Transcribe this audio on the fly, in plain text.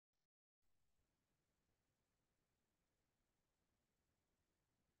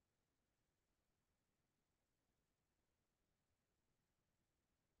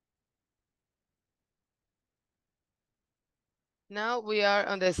Now we are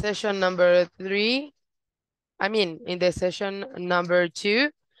on the session number 3. In the session number 2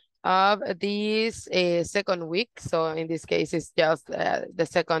 of this second week. So in this case, it's just the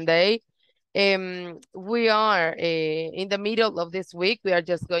second day. We are in the middle of this week. We are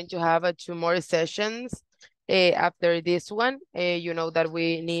just going to have 2 more sessions after this one. You know that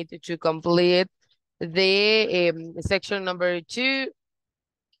we need to complete the section number 2.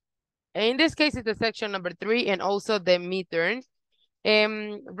 In this case, it's the section number 3 and also the midterm.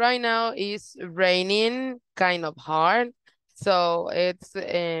 Right now it's raining kind of hard, so it's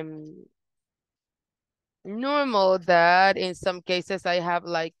normal that in some cases I have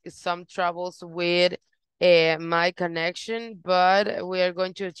like some troubles with my connection, but we are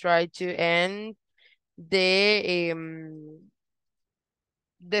going to try to end the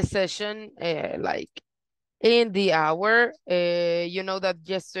session like in the hour. You know that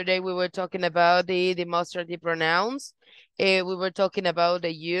yesterday we were talking about the demonstrative pronouns. We were talking about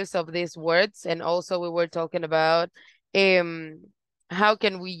the use of these words, and also we were talking about um, how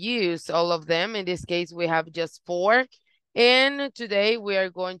can we use all of them. In this case, we have just 4. And today we are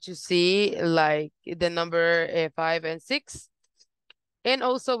going to see like the number 5 and 6. And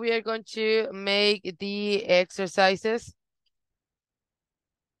also we are going to make the exercises.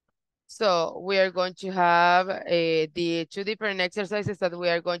 So we are going to have the 2 different exercises that we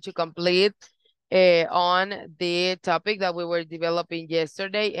are going to complete on the topic that we were developing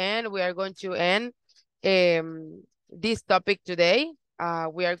yesterday, and we are going to end this topic today.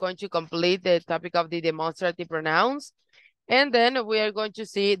 We are going to complete the topic of the demonstrative pronouns, and then we are going to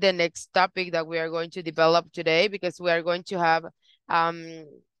see the next topic that we are going to develop today, because we are going to have um,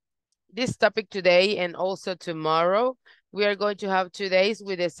 this topic today and also tomorrow. We are going to have 2 days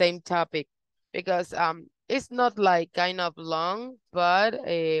with the same topic, because it's not like kind of long, but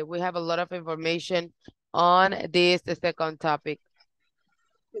we have a lot of information on this the second topic.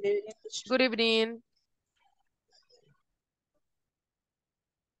 Good evening, teacher. Good evening.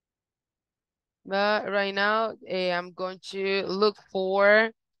 But right now I'm going to look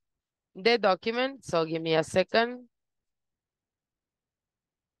for the document, so give me a second.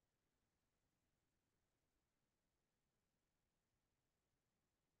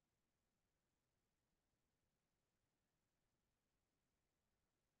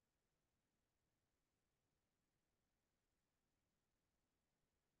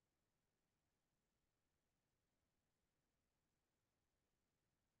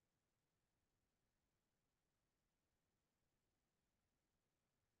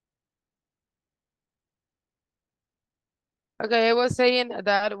 Okay, I was saying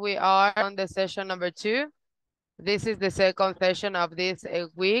that we are on the session number 2. This is the second session of this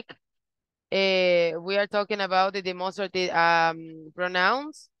week. We are talking about the demonstrative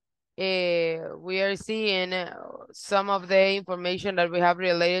pronouns. We are seeing some of the information that we have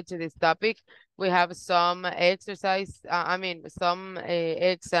related to this topic. We have some some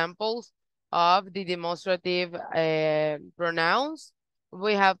examples of the demonstrative pronouns.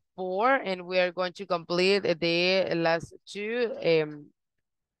 We have 4, and we are going to complete the last 2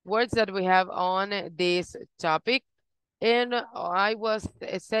 words that we have on this topic. And I was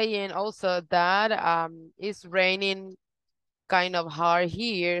saying also that it's raining kind of hard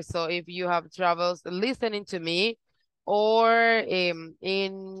here. So if you have troubles listening to me, or if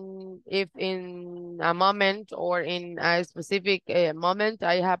in a moment or in a specific moment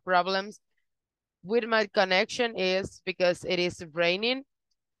I have problems with my connection, is because it is raining.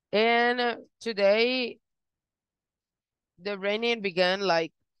 And today the raining began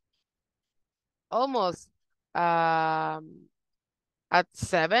like almost at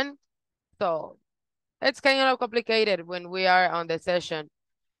 7. So it's kind of complicated when we are on the session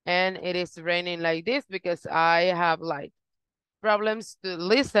and it is raining like this, because I have like problems to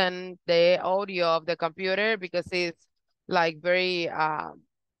listen the audio of the computer, because it's like very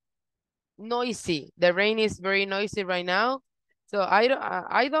noisy. The rain is very noisy right now. So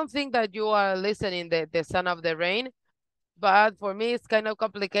I don't think that you are listening the sound of the rain, but for me it's kind of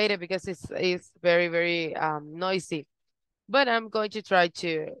complicated because it's very, very noisy. But I'm going to try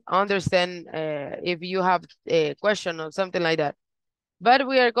to understand if you have a question or something like that. But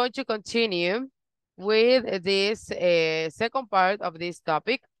we are going to continue with this second part of this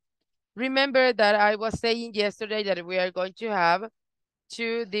topic. Remember that I was saying yesterday that we are going to have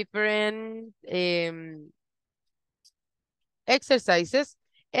 2 different exercises.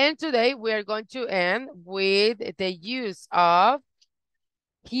 And today we are going to end with the use of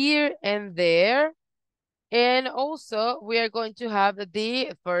here and there. And also we are going to have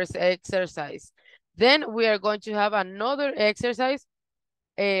the first exercise. Then we are going to have another exercise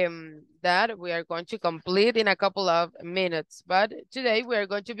that we are going to complete in a couple of minutes. But today we are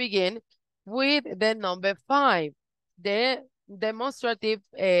going to begin with the number 5, the demonstrative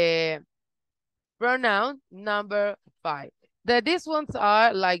pronoun number 5. These ones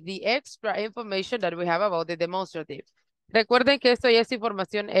are like the extra information that we have about the demonstrative. Recuerden que esto ya es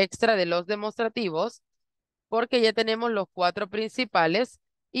información extra de los demostrativos porque ya tenemos los 4 principales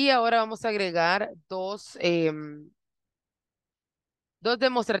y ahora vamos a agregar dos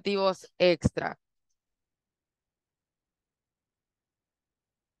demostrativos extra.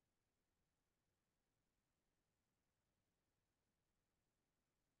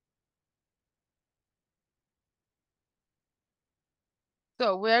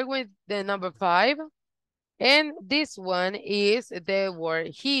 So we are with the number 5, and this one is the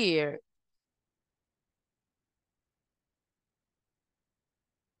word here.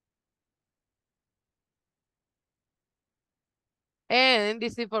 And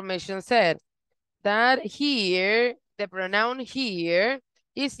this information said that here, the pronoun here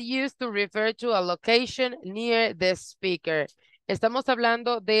is used to refer to a location near the speaker. Estamos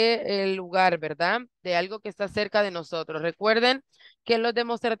hablando del lugar, ¿verdad? De algo que está cerca de nosotros. Recuerden que los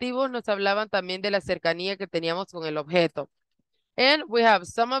demostrativos nos hablaban también de la cercanía que teníamos con el objeto. And we have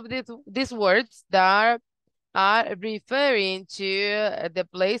some of these words that are referring to the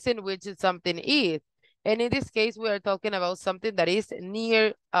place in which something is. And in this case, we are talking about something that is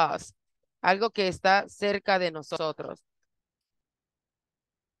near us. Algo que está cerca de nosotros.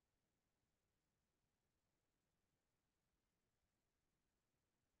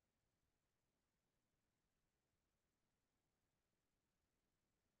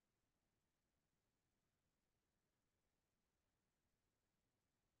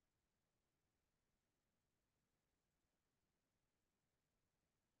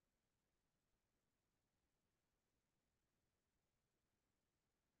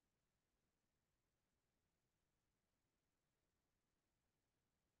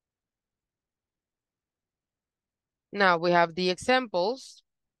 Now we have the examples.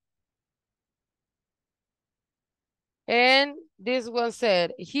 And this one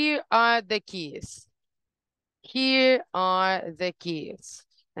said, here are the keys. Here are the keys.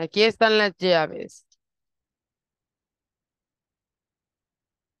 Aquí están las llaves.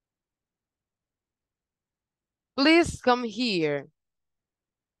 Please come here.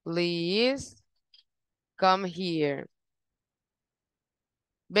 Please come here.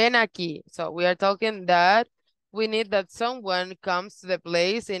 Ven aquí. So we are talking that we need that someone comes to the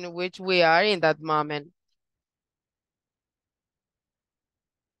place in which we are in that moment.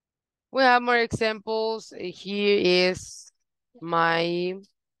 We have more examples. Here is my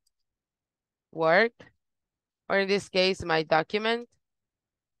work, or in this case, my document.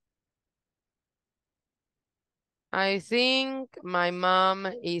 I think my mom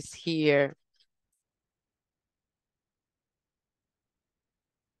is here.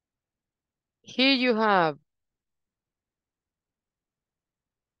 Here you have.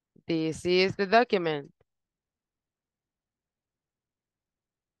 This is the document.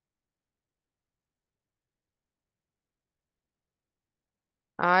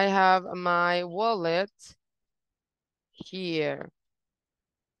 I have my wallet here.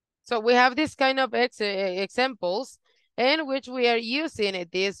 So we have this kind of examples in which we are using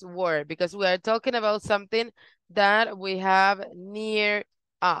this word because we are talking about something that we have near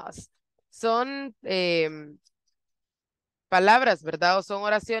us. Son palabras, ¿verdad? O son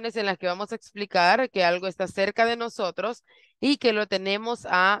oraciones en las que vamos a explicar que algo está cerca de nosotros y que lo tenemos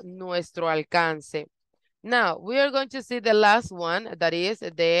a nuestro alcance. Now, we are going to see the last one, that is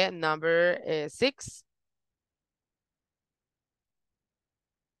the number 6.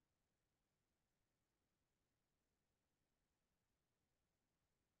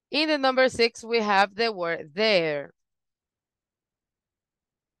 In the number 6, we have the word there.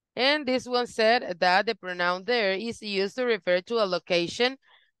 And this one said that the pronoun there is used to refer to a location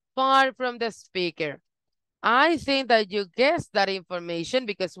far from the speaker. I think that you guessed that information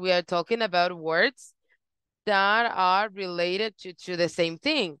because we are talking about words that are related to the same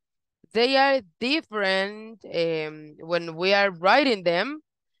thing. They are different when we are writing them,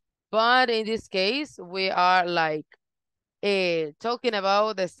 but in this case, we are like talking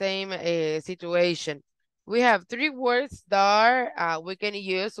about the same situation. We have 3 words that we can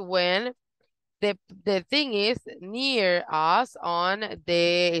use when the thing is near us on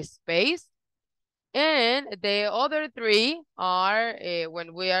the space. And the other 3 are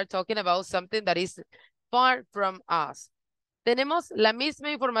when we are talking about something that is far from us. Tenemos la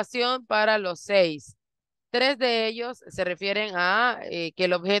misma información para los 6. 3 de ellos se refieren a que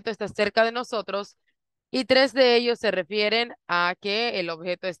el objeto está cerca de nosotros Y 3 de ellos se refieren a que el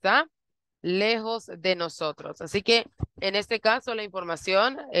objeto está lejos de nosotros. Así que en este caso la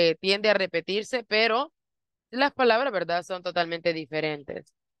información tiende a repetirse, pero las palabras, ¿verdad? Son totalmente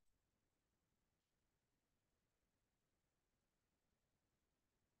diferentes.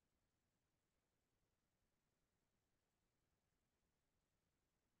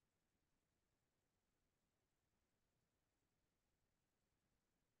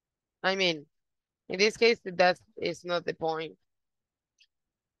 I mean, in this case, that is not the point.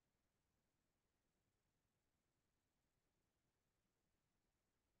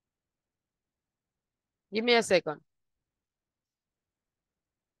 Give me a second.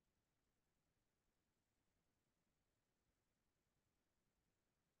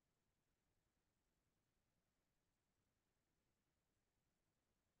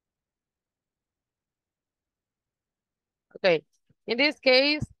 Okay. In this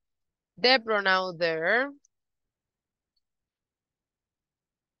case, the pronoun there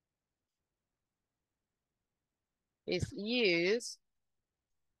is used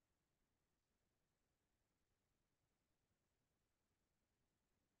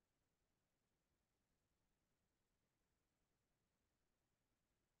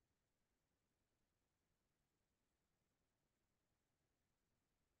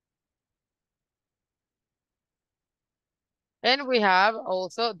and we have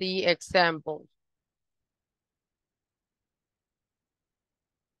also the example.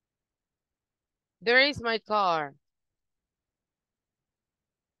 There is my car.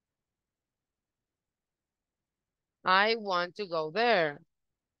 I want to go there.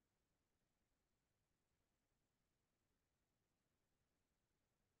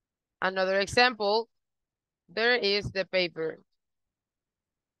 Another example, there is the paper.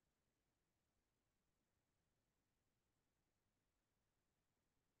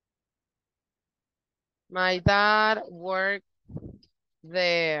 My dad worked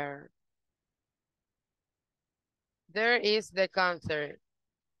there. There is the concert.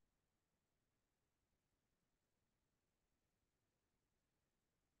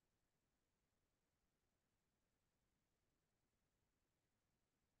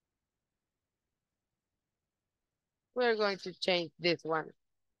 We're going to change this one.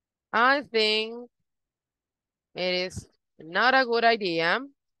 I think it is not a good idea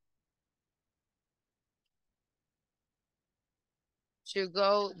to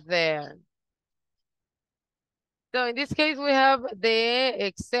go there. So in this case, we have the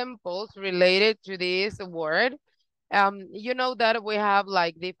examples related to this word. You know that we have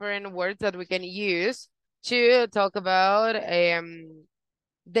like different words that we can use to talk about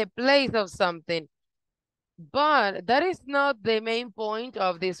the place of something. But that is not the main point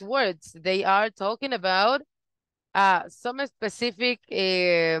of these words. They are talking about some specific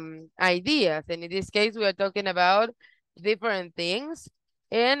ideas. And in this case, we are talking about different things.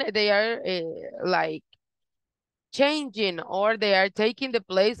 And they are like changing or they are taking the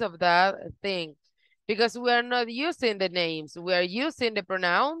place of that thing. Because we are not using the names. We are using the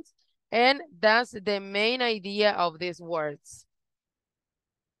pronouns. And that's the main idea of these words.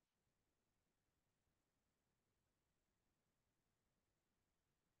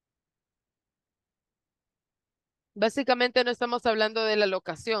 Básicamente no estamos hablando de la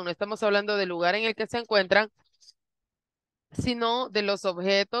locación, no estamos hablando del lugar en el que se encuentran, sino de los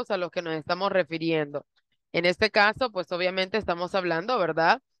objetos a los que nos estamos refiriendo. En este caso, pues obviamente estamos hablando,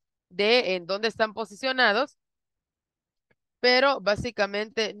 ¿verdad? De en dónde están posicionados, pero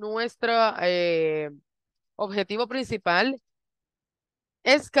básicamente nuestro objetivo principal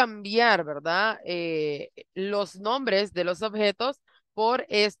es cambiar, ¿verdad? Los nombres de los objetos por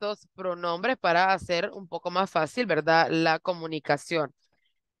estos pronombres para hacer un poco más fácil, ¿verdad? La comunicación.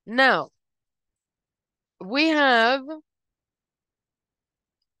 Now, we have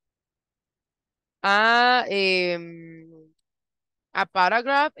a, a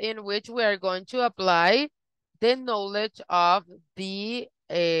paragraph in which we are going to apply the knowledge of the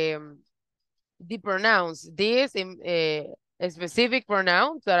pronouns. These specific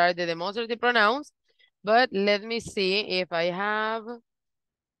pronouns that are the demonstrative pronouns, but let me see if I have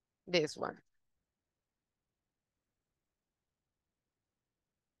this one.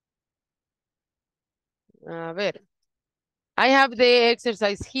 A ver. I have the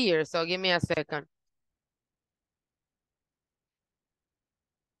exercise here, so give me a second.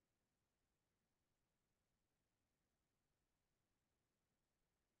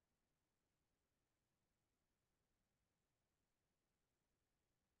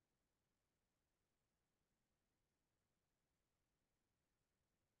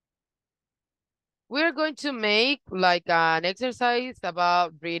 We're going to make like an exercise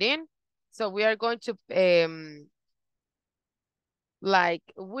about reading. So we are going to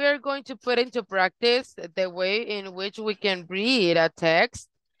we're going to put into practice the way in which we can read a text.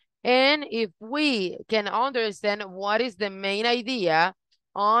 And if we can understand what is the main idea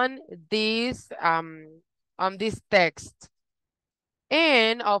on this text.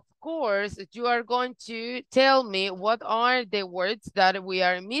 And of course, you are going to tell me what are the words that we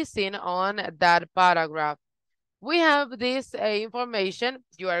are missing on that paragraph. We have this information.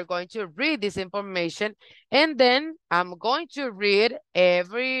 You are going to read this information, and then I'm going to read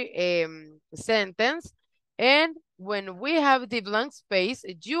every sentence. And when we have the blank space,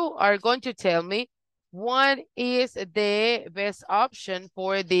 you are going to tell me what is the best option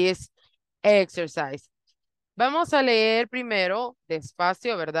for this exercise. Vamos a leer primero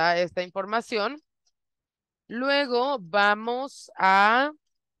despacio, ¿verdad? Esta información. Luego vamos a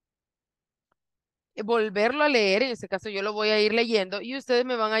volverlo a leer, en este caso yo lo voy a ir leyendo y ustedes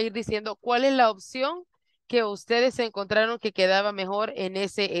me van a ir diciendo cuál es la opción que ustedes encontraron que quedaba mejor en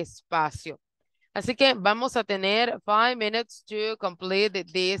ese espacio. Así que vamos a tener 5 minutes to complete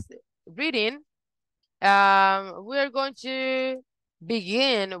this reading. We are going to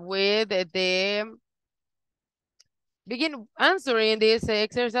begin answering this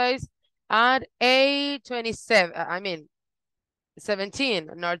exercise at 8:27. I mean 17,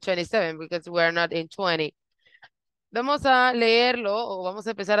 not 27, because we're not in 20. Vamos a leerlo o vamos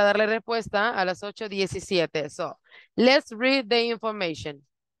a empezar a darle respuesta a las 8:17. So, let's read the information.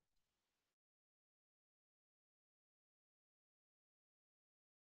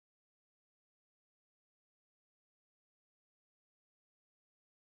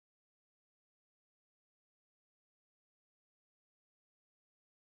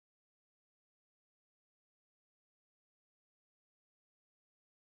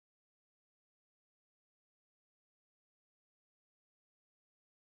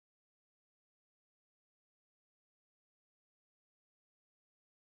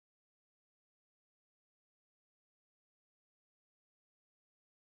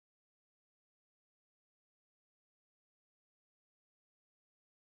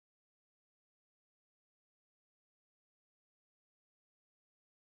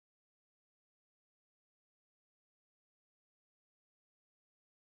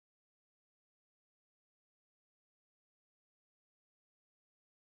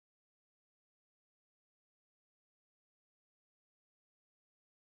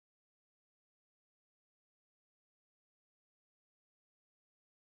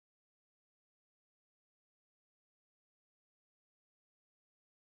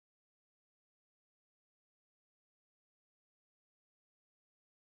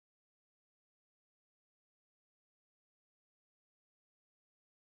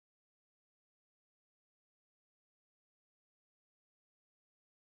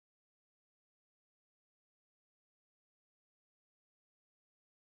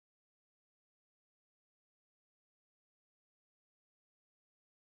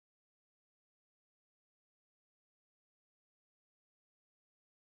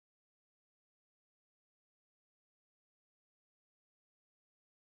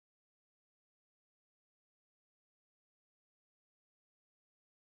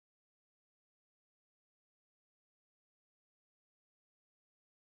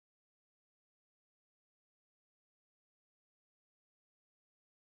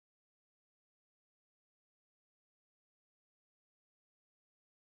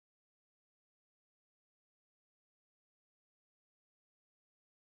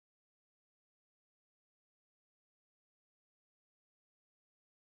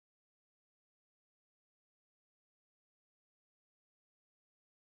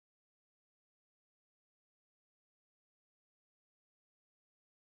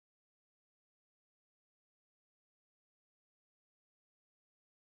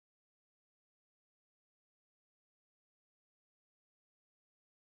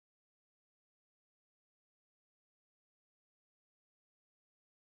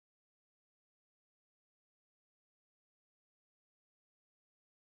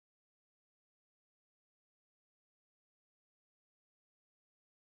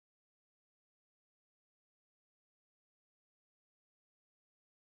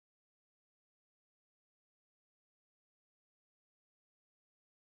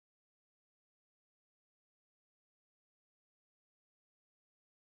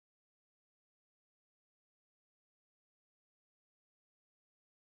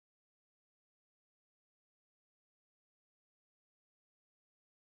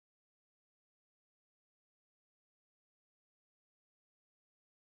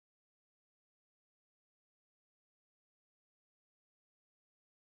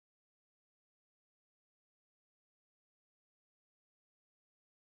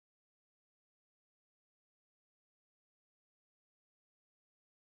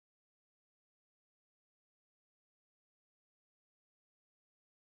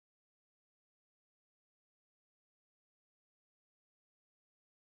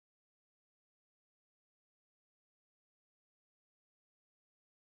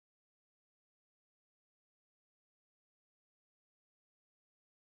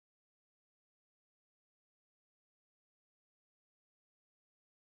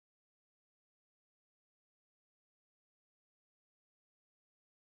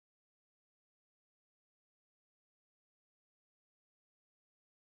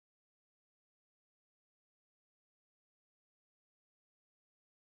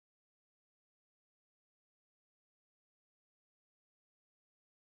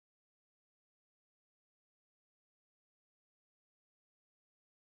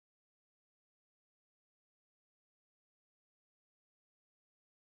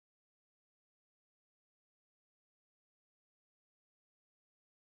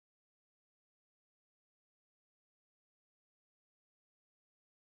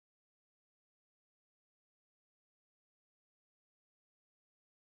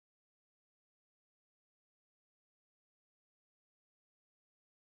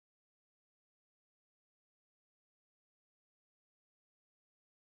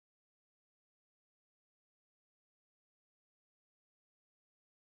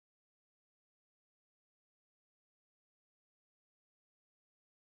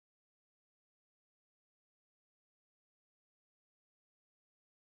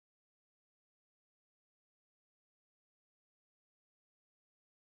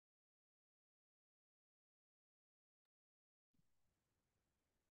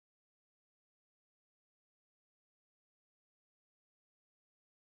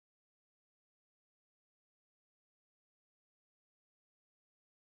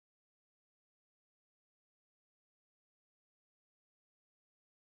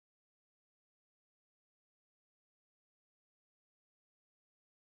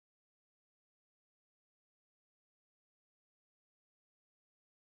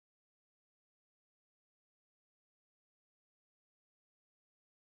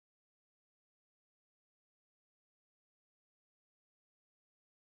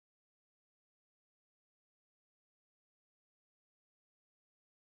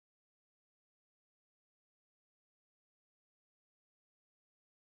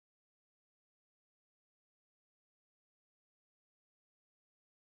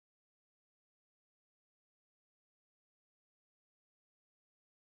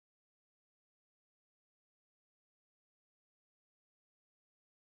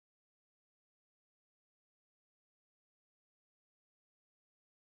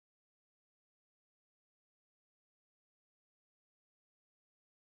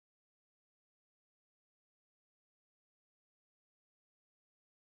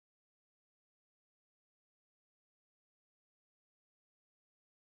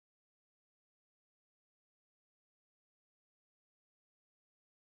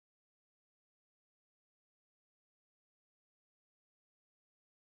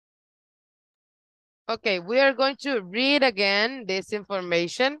 Okay, we are going to read again this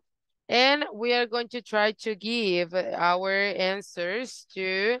information and we are going to try to give our answers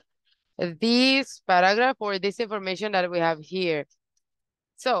to this paragraph or this information that we have here.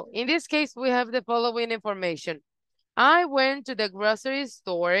 So in this case, we have the following information. I went to the grocery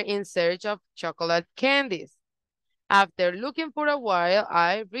store in search of chocolate candies. After looking for a while,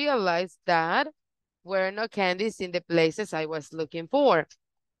 I realized that were no candies in the places I was looking for.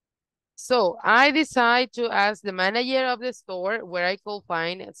 So I decided to ask the manager of the store where I could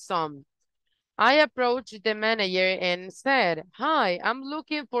find some. I approached the manager and said, "Hi, I'm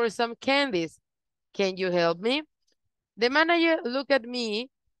looking for some candies. Can you help me?" The manager looked at me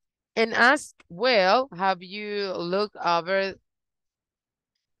and asked, "Well, have you looked over?"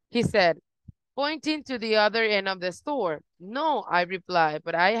 He said, pointing to the other end of the store. "No," I replied,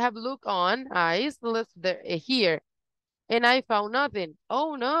 "but I have looked on ISSS here, and I found nothing."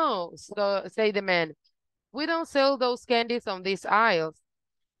 "Oh no," so say the man. "We don't sell those candies on these aisles.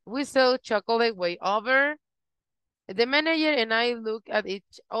 We sell chocolate way over." The manager and I looked at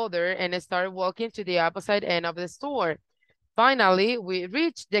each other and started walking to the opposite end of the store. Finally, we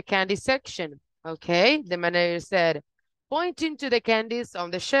reached the candy section. "Okay," the manager said, pointing to the candies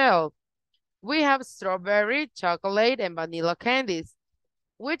on the shelf. "We have strawberry, chocolate, and vanilla candies.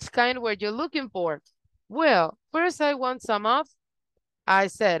 Which kind were you looking for?" "Well, first I want some of," I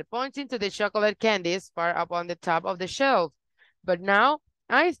said, pointing to the chocolate candies far up on the top of the shelf. "But now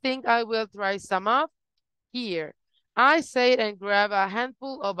I think I will try some of here," I said and grabbed a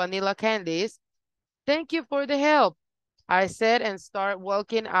handful of vanilla candies. "Thank you for the help," I said and started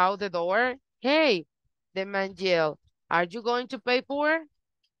walking out the door. "Hey," the man yelled, "are you going to pay for?"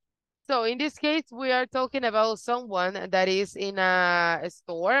 So in this case, we are talking about someone that is in a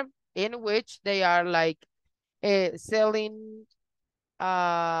store in which they are like selling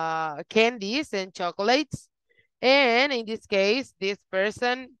candies and chocolates. And in this case, this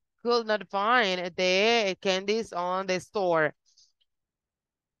person could not find the candies on the store.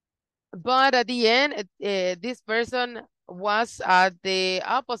 But at the end, this person was at the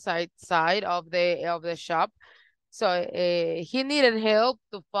opposite side of the shop. So he needed help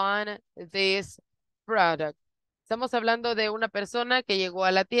to find this product. Estamos hablando de una persona que llegó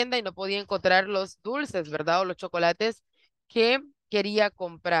a la tienda y no podía encontrar los dulces, ¿verdad? O los chocolates que quería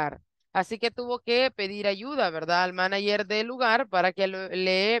comprar. Así que tuvo que pedir ayuda, ¿verdad? Al manager del lugar para que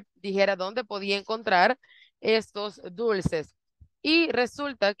le dijera dónde podía encontrar estos dulces. Y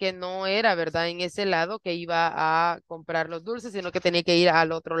resulta que no era, ¿verdad? En ese lado que iba a comprar los dulces, sino que tenía que ir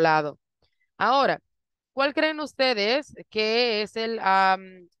al otro lado. Ahora, ¿cuál creen ustedes que es el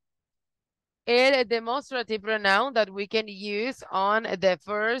demonstrative pronoun that we can use on the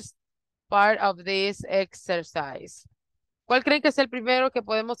first part of this exercise? ¿Cuál creen que es el primero que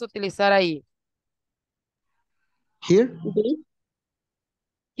podemos utilizar ahí? Here.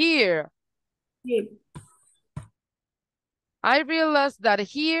 Here. Here. I realized that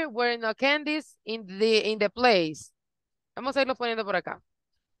here were no candies in the place. Vamos a irlo poniendo por acá.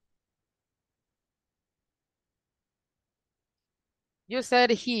 You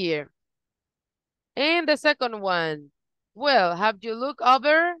said here. And the second one. Well, have you looked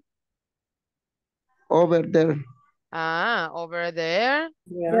over? Over there. Over there.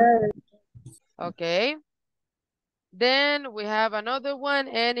 Yeah. Okay. Then we have another one,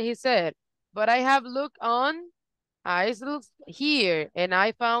 and he said, but I have looked on, I looked here, and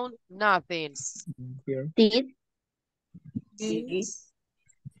I found nothing. Here. Did.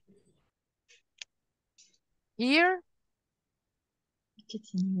 Here,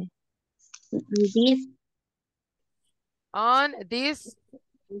 Did. on this,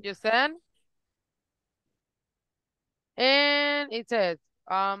 you said, and it says,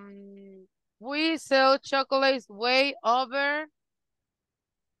 we sell chocolates way over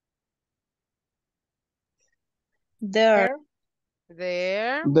There.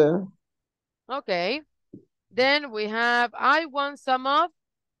 there. There. Okay. Then we have, I want some of,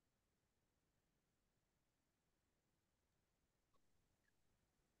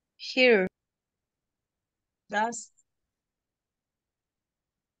 Here. That's.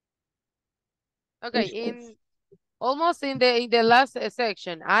 okay, in almost in the last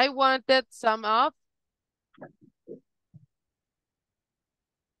section. I wanted some of,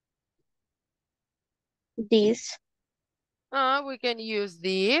 This. we can use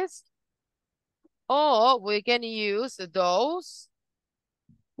these, or we can use those.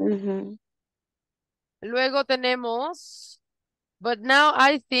 Luego tenemos, but now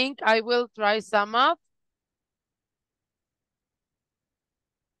I think I will try some of.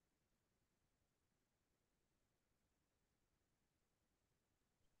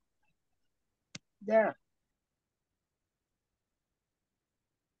 there,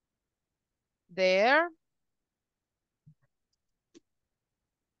 There.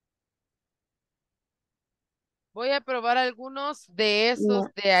 Voy a probar algunos de esos no,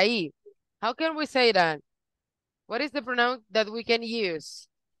 de ahí. How can we say that? What is the pronoun that we can use?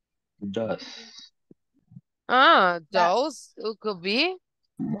 Does. Ah, that, those it could be.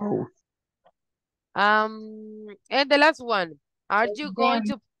 Both. And the last one. Are you going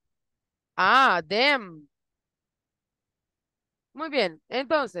them, to them? Muy bien.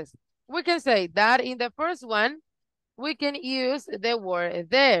 Entonces, we can say that in the first one, we can use the word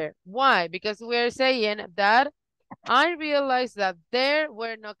there. Why? Because we're saying that I realized that there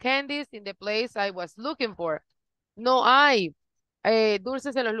were no candies in the place I was looking for. No hay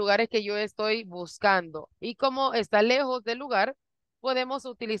dulces en los lugares que yo estoy buscando. Y como está lejos del lugar, podemos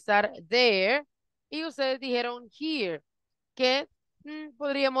utilizar there. Y ustedes dijeron here, que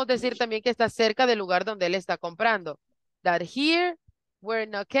podríamos decir también que está cerca del lugar donde él está comprando. That here were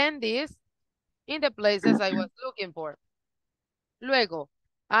no candies in the places I was looking for. Luego,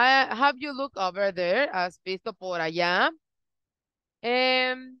 have you looked over there? ¿Has visto por allá?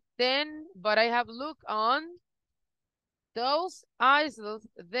 Then, but I have looked on those islands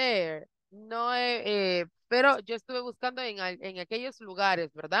there. No, pero yo estuve buscando en aquellos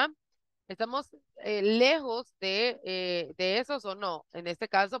lugares, ¿verdad? ¿Estamos lejos de esos o no? En este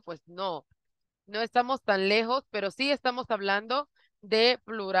caso, pues no. No estamos tan lejos, pero sí estamos hablando de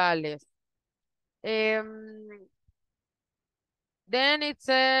plurales. Then it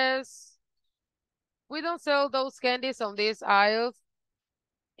says, we don't sell those candies on these aisles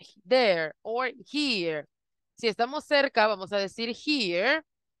there or here. Si estamos cerca, vamos a decir here.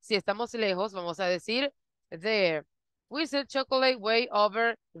 Si estamos lejos, vamos a decir there. We sell chocolate way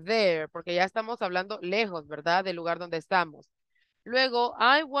over there, porque ya estamos hablando lejos, ¿verdad? Del lugar donde estamos. Luego,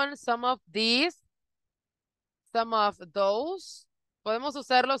 I want some of these, some of those. Podemos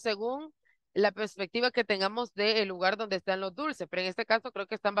usarlo según la perspectiva que tengamos del lugar donde están los dulces, pero en este caso creo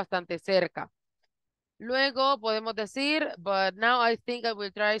que están bastante cerca. Luego podemos decir, but now I think I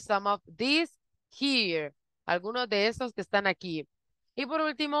will try some of these here. Algunos de estos que están aquí. Y por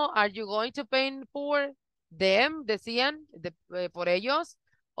último, are you going to pay for them? Decían, por ellos.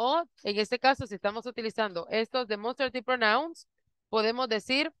 O en este caso, si estamos utilizando estos demonstrative pronouns, podemos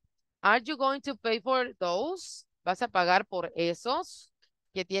decir, are you going to pay for those? ¿Vas a pagar por esos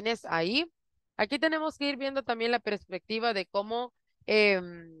que tienes ahí? Aquí tenemos que ir viendo también la perspectiva de cómo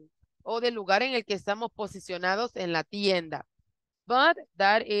o del lugar en el que estamos posicionados en la tienda. But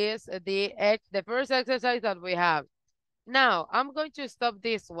that is the first exercise that we have. Now, I'm going to stop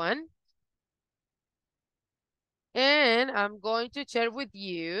this one. And I'm going to share with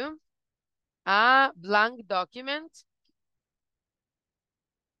you a blank document.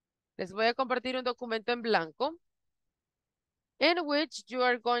 Les voy a compartir un documento en blanco in which you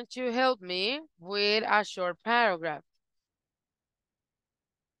are going to help me with a short paragraph.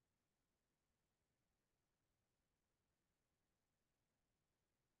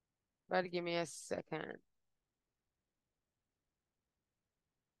 But give me a second.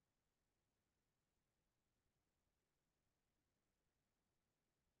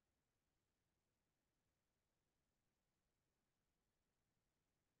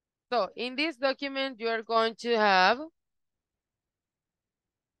 So in this document, you are going to have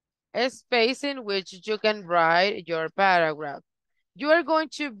a space in which you can write your paragraph. You are going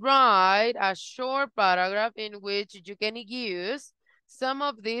to write a short paragraph in which you can use some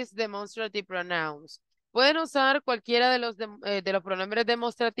of these demonstrative pronouns. Pueden usar cualquiera de los pronombres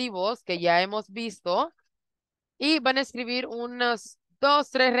demostrativos que ya hemos visto y van a escribir unos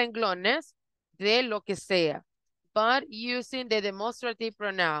 2, 3 renglones de lo que sea, but using the demonstrative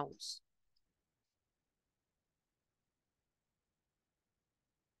pronouns.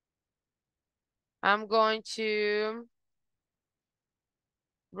 I'm going to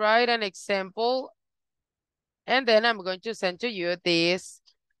write an example and then I'm going to send to you this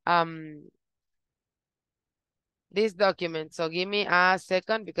document. So give me a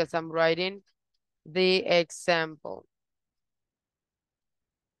second because I'm writing the example.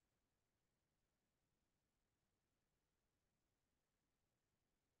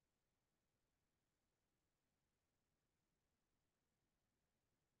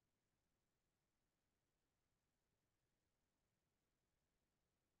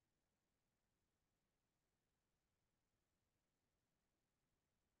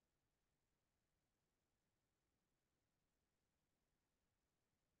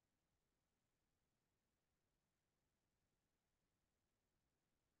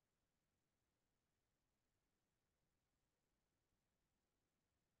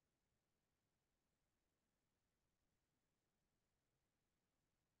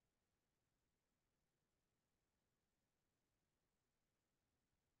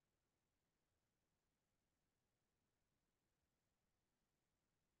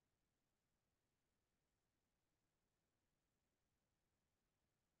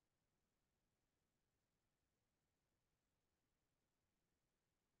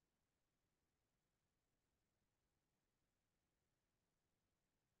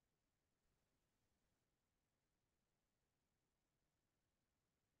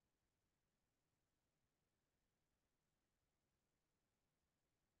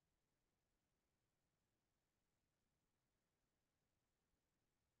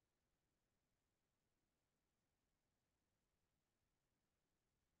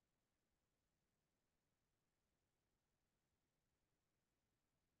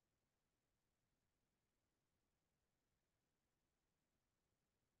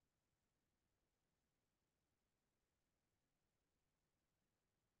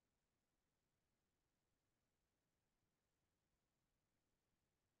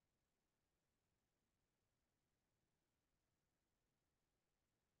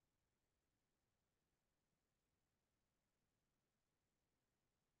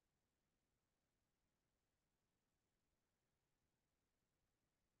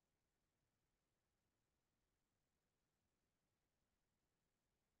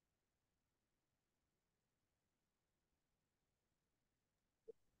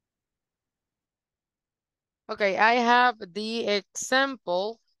 Okay, I have the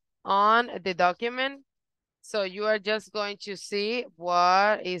example on the document. So you are just going to see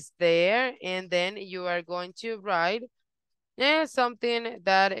what is there, and then you are going to write something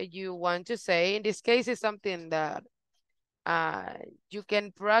that you want to say. In this case, it's something that uh, you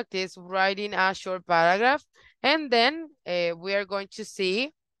can practice writing a short paragraph, and then we are going to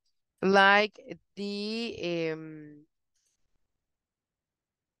see like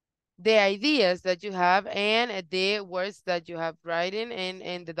the ideas that you have and the words that you have writing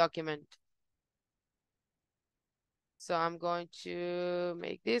in the document. So I'm going to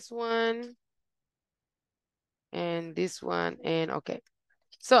make this one and this one and okay.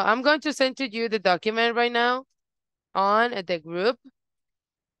 So I'm going to send to you the document right now on the group,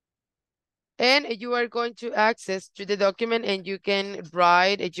 and you are going to access to the document and you can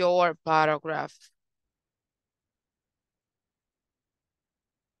write your paragraph.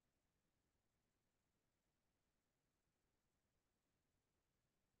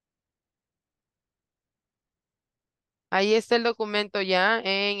 Ahí está el documento ya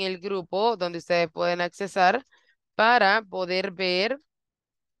en el grupo donde ustedes pueden accesar para poder ver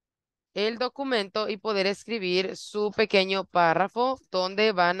el documento y poder escribir su pequeño párrafo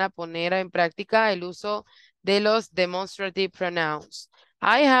donde van a poner en práctica el uso de los demonstrative pronouns.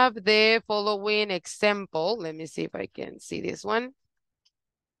 I have the following example. Let me see if I can see this one.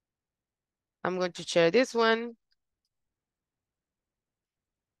 I'm going to share this one.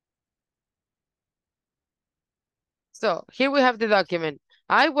 So here we have the document.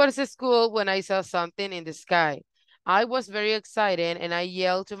 I was at school when I saw something in the sky. I was very excited and I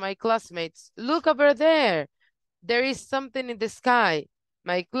yelled to my classmates, "Look over there. There is something in the sky."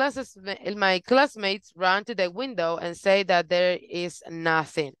 My classmates ran to the window and say that there is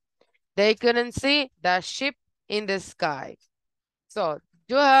nothing. They couldn't see the ship in the sky. So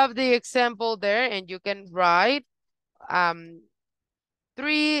you have the example there and you can write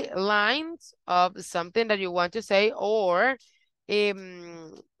 3 lines of something that you want to say, or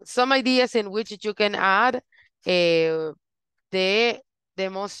some ideas in which you can add the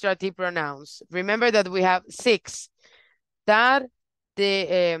demonstrative pronouns. Remember that we have 6. That,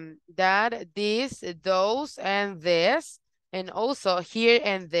 that, this, those, and this, and also here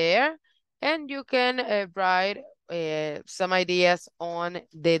and there. And you can write some ideas on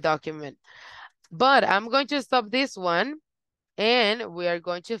the document. But I'm going to stop this one, and we are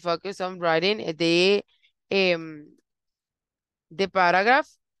going to focus on writing the paragraph.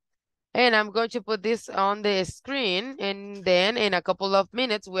 And I'm going to put this on the screen, and then in a couple of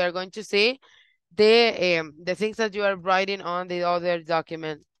minutes, we are going to see the things that you are writing on the other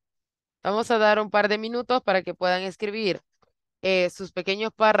document. Vamos a dar un par de minutos para que puedan escribir sus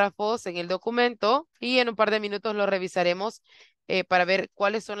pequeños párrafos en el documento, y en un par de minutos lo revisaremos para ver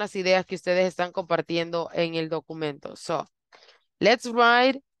cuáles son las ideas que ustedes están compartiendo en el documento. So, let's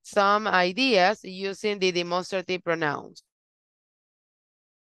write some ideas using the demonstrative pronouns.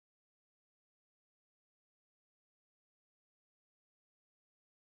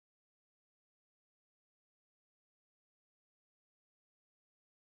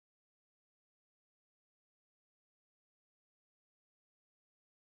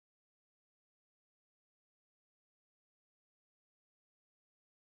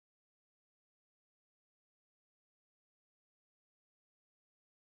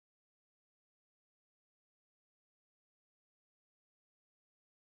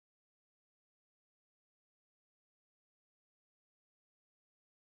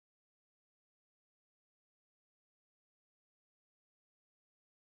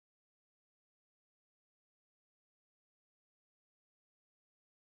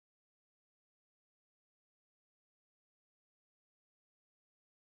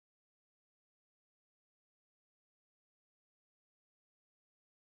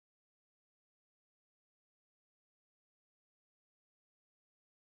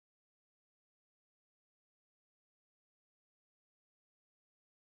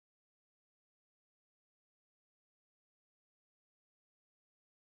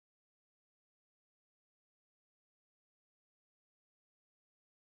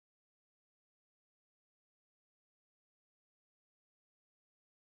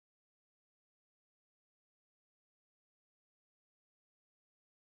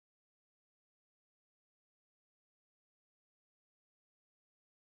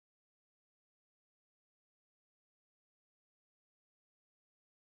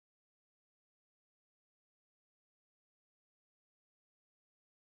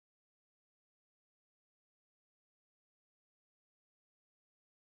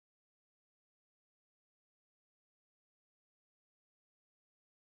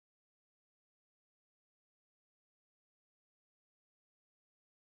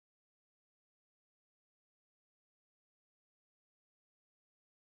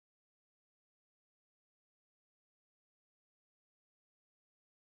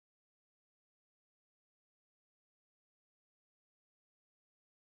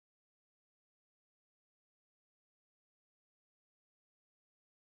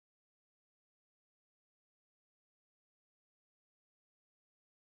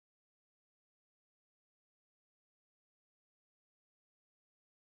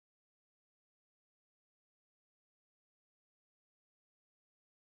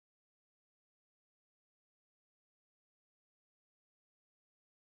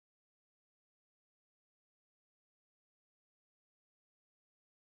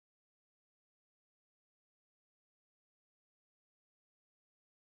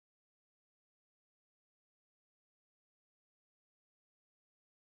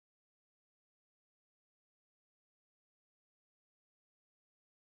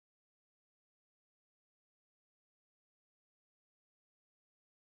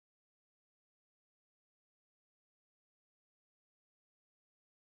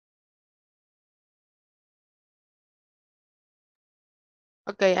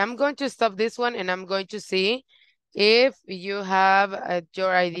 Okay, I'm going to stop this one and I'm going to see if you have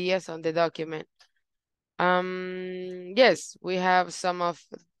your ideas on the document. Yes, we have some of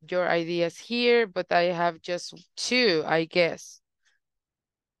your ideas here, but I have just two, I guess.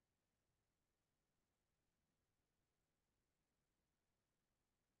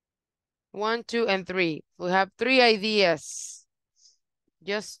 One, two, and three. We have three ideas.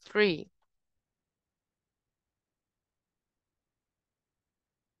 Just three.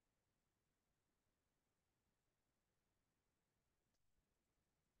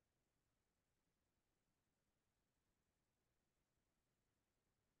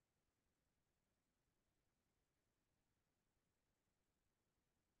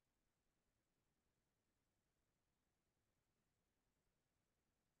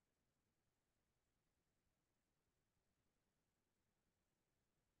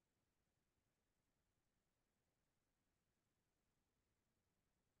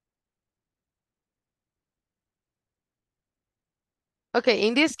 Okay,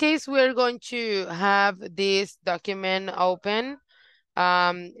 in this case, we're going to have this document open.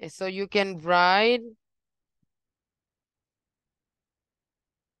 So you can write.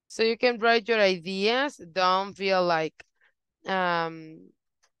 So you can write your ideas. Don't feel like you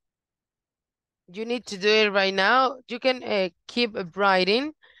need to do it right now. You can keep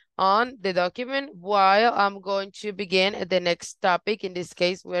writing on the document while I'm going to begin the next topic. In this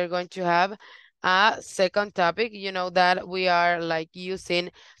case, we're going to have a second topic. You know that we are like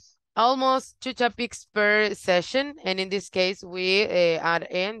using almost two topics per session. And in this case, we are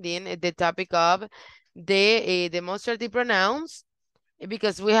ending the topic of the demonstrative pronouns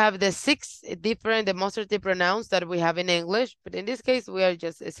because we have the 6 different demonstrative pronouns that we have in English. But in this case, we are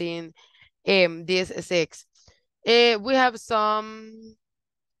just seeing these 6. We have some.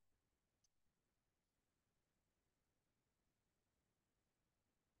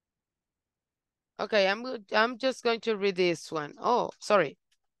 Okay, I'm just going to read this one. Oh, sorry.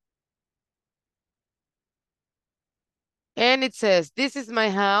 And it says, this is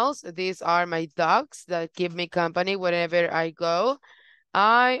my house. These are my dogs that keep me company wherever I go.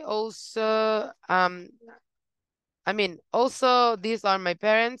 I also, also these are my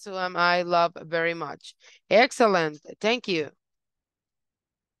parents whom I love very much. Excellent. Thank you.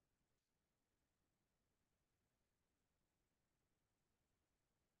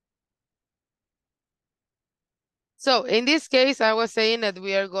 So in this case, I was saying that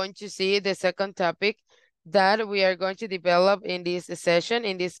we are going to see the second topic that we are going to develop in this session.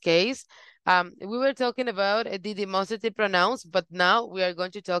 In this case, we were talking about the demonstrative pronouns, but now we are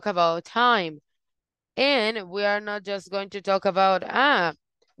going to talk about time. And we are not just going to talk about,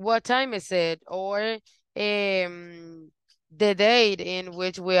 what time is it? Or the date in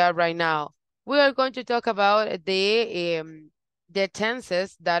which we are right now. We are going to talk about the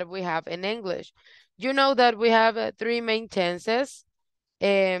tenses that we have in English. You know that we have three main tenses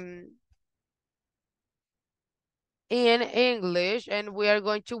in English, and we are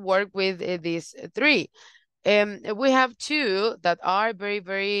going to work with these three. We have two that are very,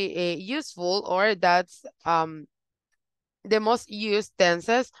 very useful, or that's the most used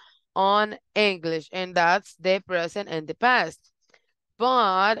tenses on English, and that's the present and the past.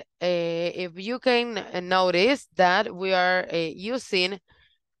 But if you can notice that we are using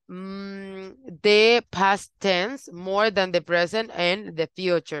the past tense more than the present and the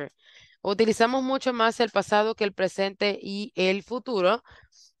future. Utilizamos mucho más el pasado que el presente y el futuro.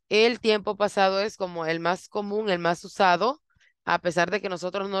 El tiempo pasado es como el más común, el más usado, a pesar de que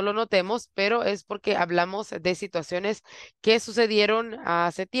nosotros no lo notemos, pero es porque hablamos de situaciones que sucedieron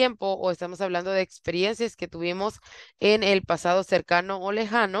hace tiempo o estamos hablando de experiencias que tuvimos en el pasado cercano o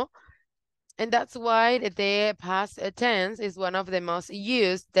lejano. And that's why the past tense is one of the most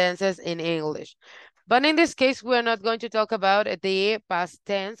used tenses in English. But in this case, we're not going to talk about the past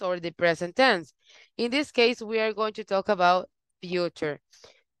tense or the present tense. In this case, we are going to talk about future.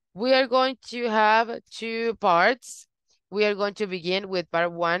 We are going to have two parts. We are going to begin with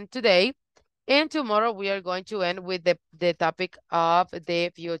part 1 today. And tomorrow we are going to end with the topic of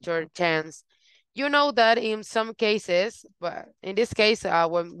the future tense. You know that in some cases, but in this case,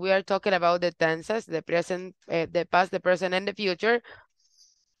 when we are talking about the tenses, the present, the past, the present, and the future,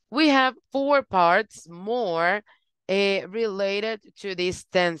 we have 4 parts more related to these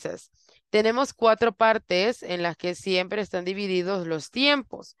tenses. Tenemos 4 partes en las que siempre están divididos los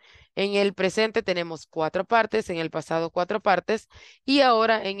tiempos. En el presente tenemos 4 partes, en el pasado 4 partes y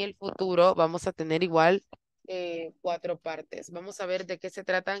ahora en el futuro vamos a tener igual 4 partes. Vamos a ver de qué se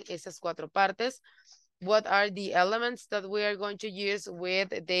tratan esas 4 partes. What are the elements that we are going to use with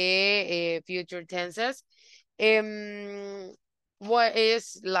the future tenses? what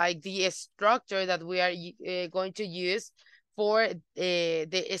is like the structure that we are going to use for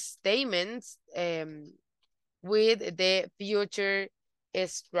the statements with the future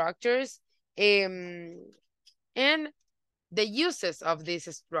structures and the uses of these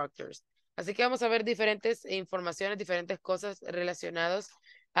structures. Así que vamos a ver diferentes informaciones, diferentes cosas relacionadas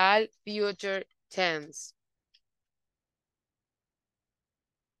al future tense.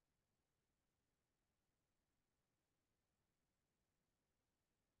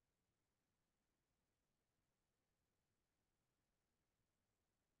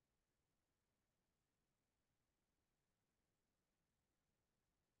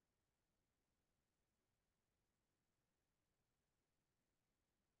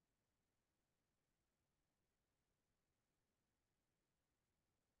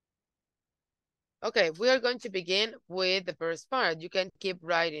 Okay, we are going to begin with the first part. You can keep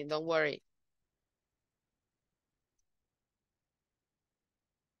writing, don't worry.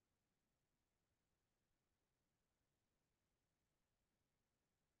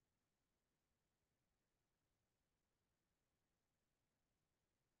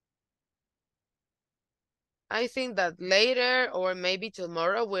 I think that later or maybe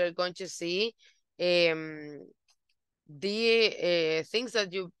tomorrow we're going to see the things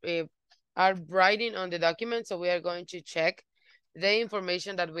that you are writing on the document. So we are going to check the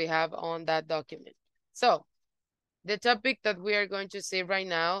information that we have on that document. So the topic that we are going to see right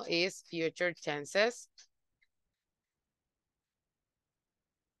now is future tenses.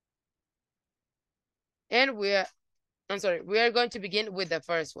 And we are going to begin with the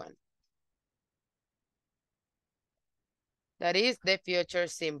first one. That is the future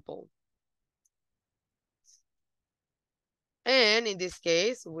simple. And in this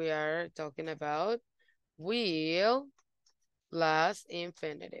case, we are talking about will plus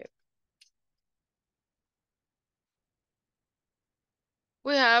infinitive.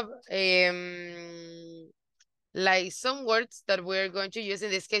 We have like some words that we're going to use. In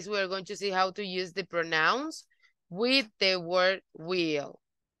this case, we're going to see how to use the pronouns with the word will.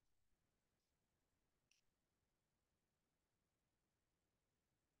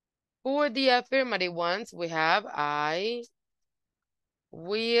 For the affirmative ones, we have I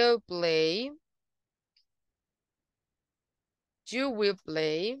will play, you will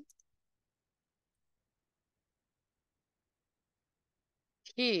play,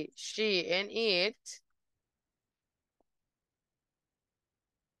 he, she, and it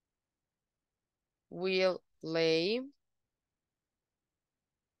will play,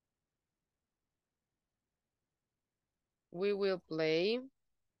 we will play,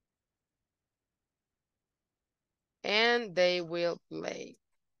 and they will play.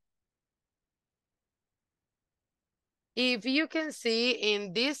 If you can see,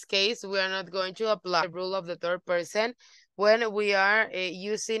 in this case, we are not going to apply the rule of the third person when we are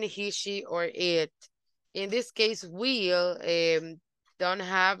using he, she, or it. In this case, will don't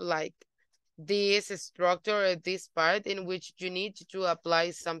have like this structure or this part in which you need to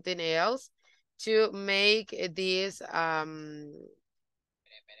apply something else to make this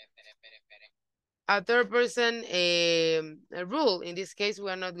a third person rule. In this case, we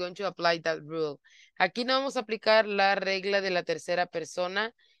are not going to apply that rule. Aquí no vamos a aplicar la regla de la tercera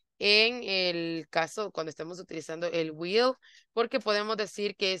persona en el caso cuando estemos utilizando el will, porque podemos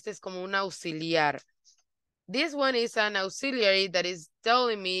decir que este es como un auxiliar. This one is an auxiliary that is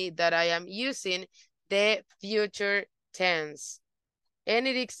telling me that I am using the future tense. And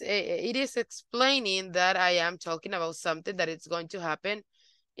it is explaining that I am talking about something that is going to happen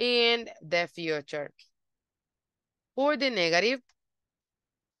in the future. For the negative,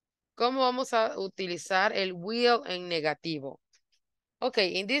 ¿cómo vamos a utilizar el will en negativo?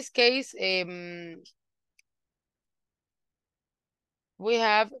 Okay, in this case, we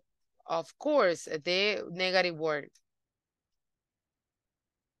have, of course, the negative word.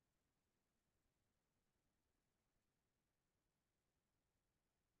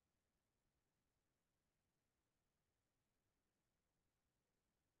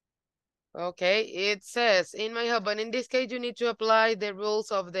 Okay, it says, in my house, but in this case, you need to apply the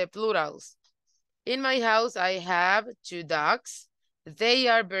rules of the plurals. In my house, I have 2 dogs. They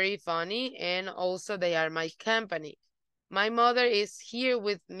are very funny, and also they are my company. My mother is here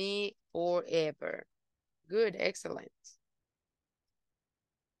with me forever. Good, excellent.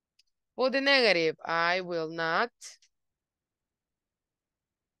 For the negative, I will not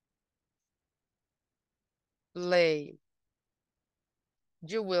play.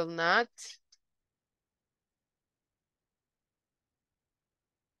 You will not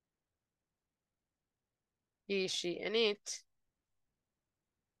he, she, and it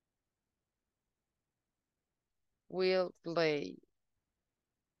will play.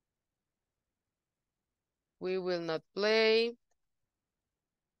 We will not play.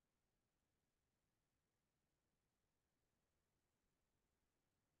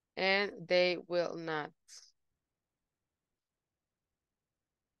 And they will not.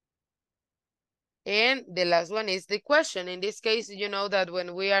 And the last one is the question. In this case, you know that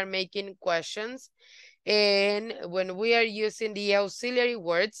when we are making questions and when we are using the auxiliary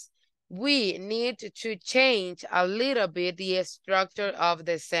words, we need to change a little bit the structure of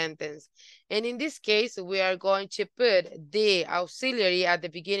the sentence. And in this case, we are going to put the auxiliary at the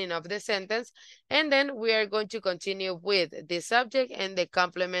beginning of the sentence, and then we are going to continue with the subject and the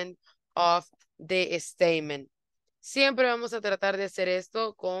complement of the statement. Siempre vamos a tratar de hacer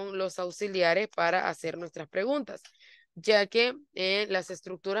esto con los auxiliares para hacer nuestras preguntas, ya que en las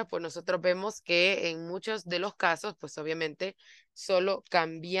estructuras, pues nosotros vemos que en muchos de los casos, pues obviamente solo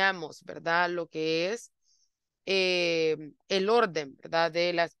cambiamos, ¿verdad? Lo que es el orden, ¿verdad?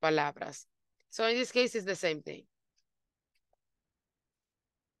 De las palabras. So in this case, it's the same thing.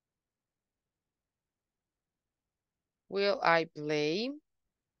 Will I play?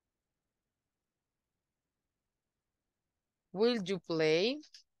 Will you play?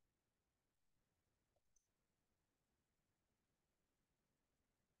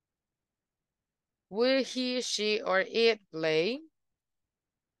 Will he, she, or it play?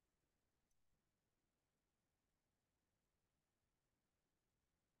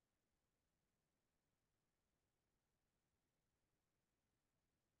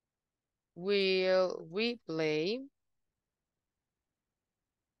 Will we play?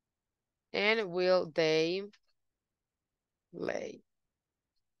 And will they play?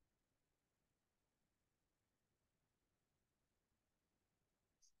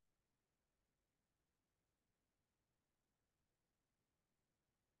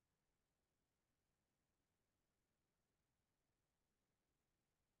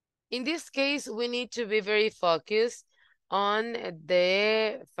 In this case, we need to be very focused on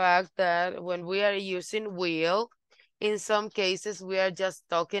the fact that when we are using will, in some cases, we are just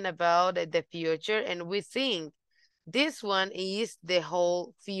talking about the future and we think this one is the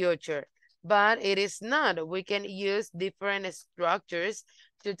whole future, but it is not. We can use different structures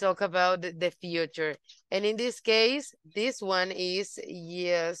to talk about the future. And in this case, this one is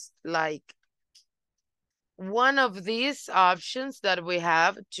just like one of these options that we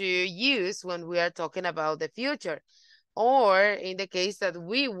have to use when we are talking about the future, or in the case that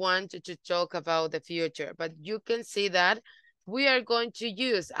we want to talk about the future. But you can see that we are going to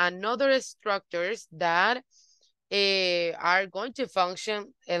use another structures that are going to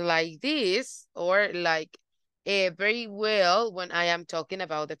function like this, or like very well when I am talking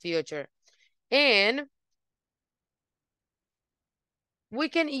about the future. And we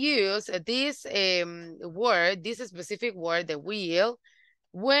can use this word, this specific word, the will,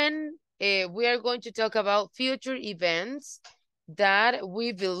 when we are going to talk about future events that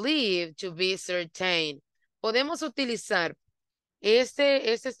we believe to be certain. Podemos utilizar esta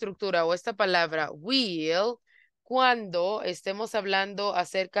estructura o esta palabra will cuando estemos hablando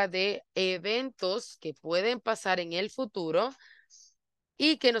acerca de eventos que pueden pasar en el futuro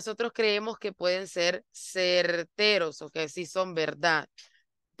y que nosotros creemos que pueden ser certeros o que sí son verdad.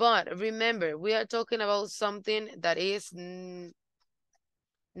 But remember, we are talking about something that is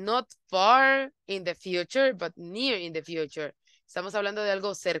not far in the future, but near in the future. Estamos hablando de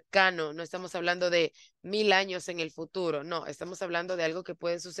algo cercano, no estamos hablando de 1000 años en el futuro, no, estamos hablando de algo que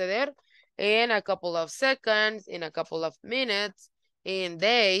puede suceder in a couple of seconds, in a couple of minutes, in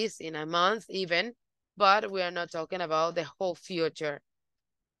days, in a month even, but we are not talking about the whole future.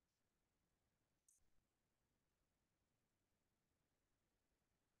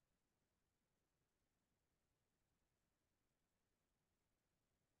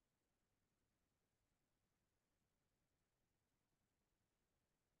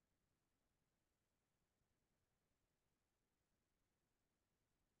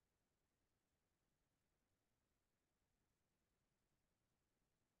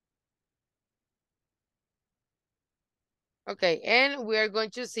 Okay, and we are going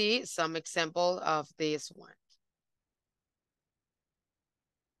to see some example of this one.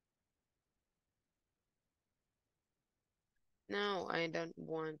 No, I don't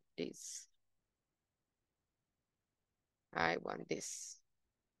want this. I want this.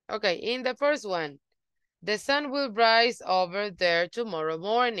 Okay, in the first one, the sun will rise over there tomorrow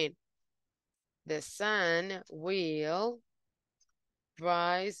morning. The sun will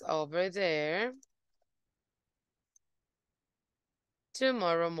rise over there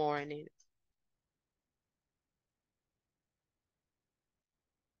tomorrow morning.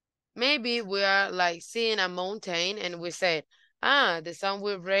 Maybe we are like seeing a mountain and we say, the sun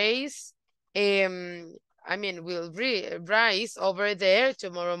will rise will rise over there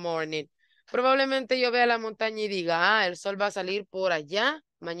tomorrow morning. Probablemente yo vea la montaña y diga, el sol va a salir por allá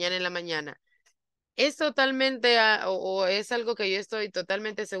mañana en la mañana. ¿Es totalmente o es algo que yo estoy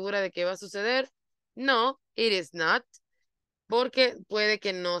totalmente segura de que va a suceder? No, it is not. Porque puede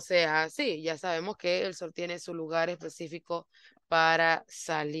que no sea así. Ya sabemos que el sol tiene su lugar específico para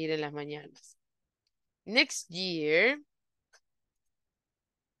salir en las mañanas. Next year,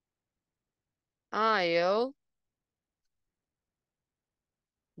 I'll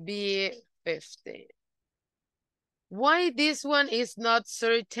be 50. Why this one is not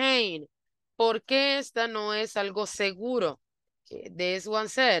certain? ¿Por qué esta no es algo seguro? This one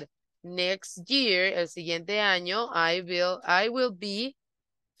said, next year, el siguiente año, I will be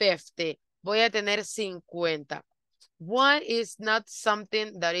 50. Voy a tener 50. What is not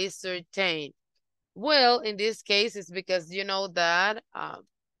something that is certain? Well, in this case, it's because you know that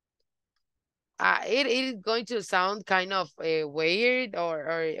it is going to sound kind of weird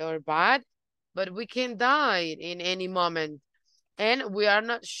or bad, but we can die in any moment. And we are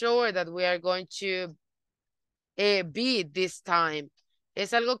not sure that we are going to be this time.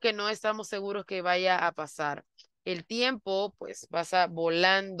 Es algo que no estamos seguros que vaya a pasar. El tiempo, pues, pasa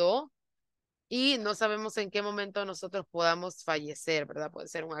volando y no sabemos en qué momento nosotros podamos fallecer, ¿verdad? Puede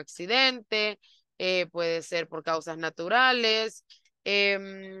ser un accidente, puede ser por causas naturales,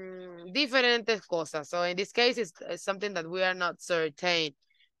 diferentes cosas. So in this case, it's something that we are not certain.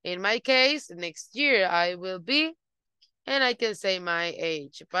 In my case, next year I will be, and I can say my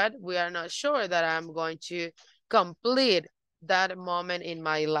age, but we are not sure that I'm going to complete that moment in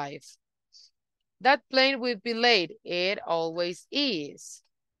my life. That plane will be late. It always is.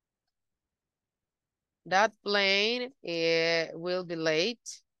 That plane will be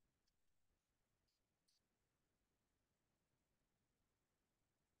late.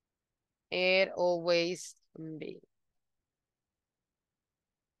 It always be.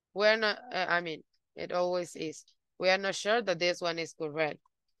 We're not, it always is. We are not sure that this one is correct.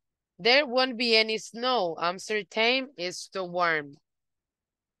 There won't be any snow. I'm certain it's too warm.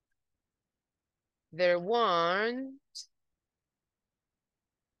 There won't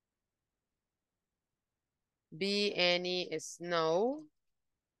be any snow.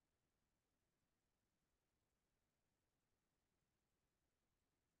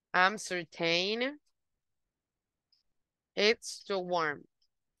 I'm certain it's too warm.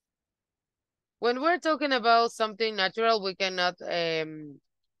 When we're talking about something natural, we cannot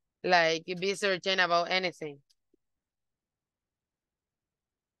like be certain about anything.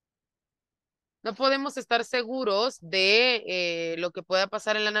 No podemos estar seguros de lo que pueda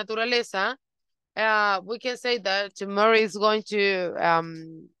pasar en la naturaleza. We can say that tomorrow is going to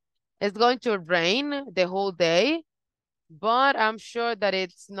it's going to rain the whole day, but I'm sure that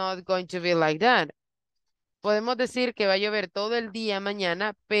it's not going to be like that. Podemos decir que va a llover todo el día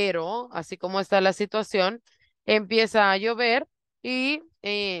mañana, pero así como está la situación, empieza a llover y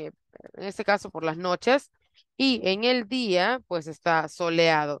en este caso por las noches y en el día pues está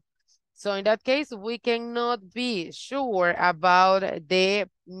soleado. So in that case, we cannot be sure about the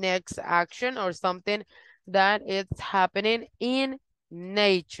next action or something that is happening in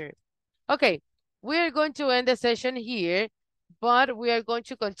nature. Okay, we're going to end the session here, but we are going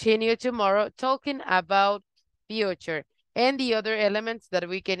to continue tomorrow talking about future and the other elements that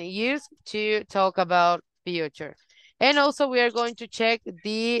we can use to talk about future. And also we are going to check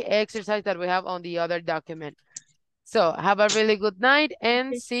the exercise that we have on the other document. So have a really good night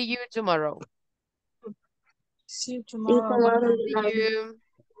and see you tomorrow. See you See you tomorrow. tomorrow. See you.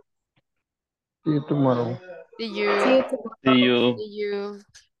 See you tomorrow. See See you you. tomorrow. See you. See you.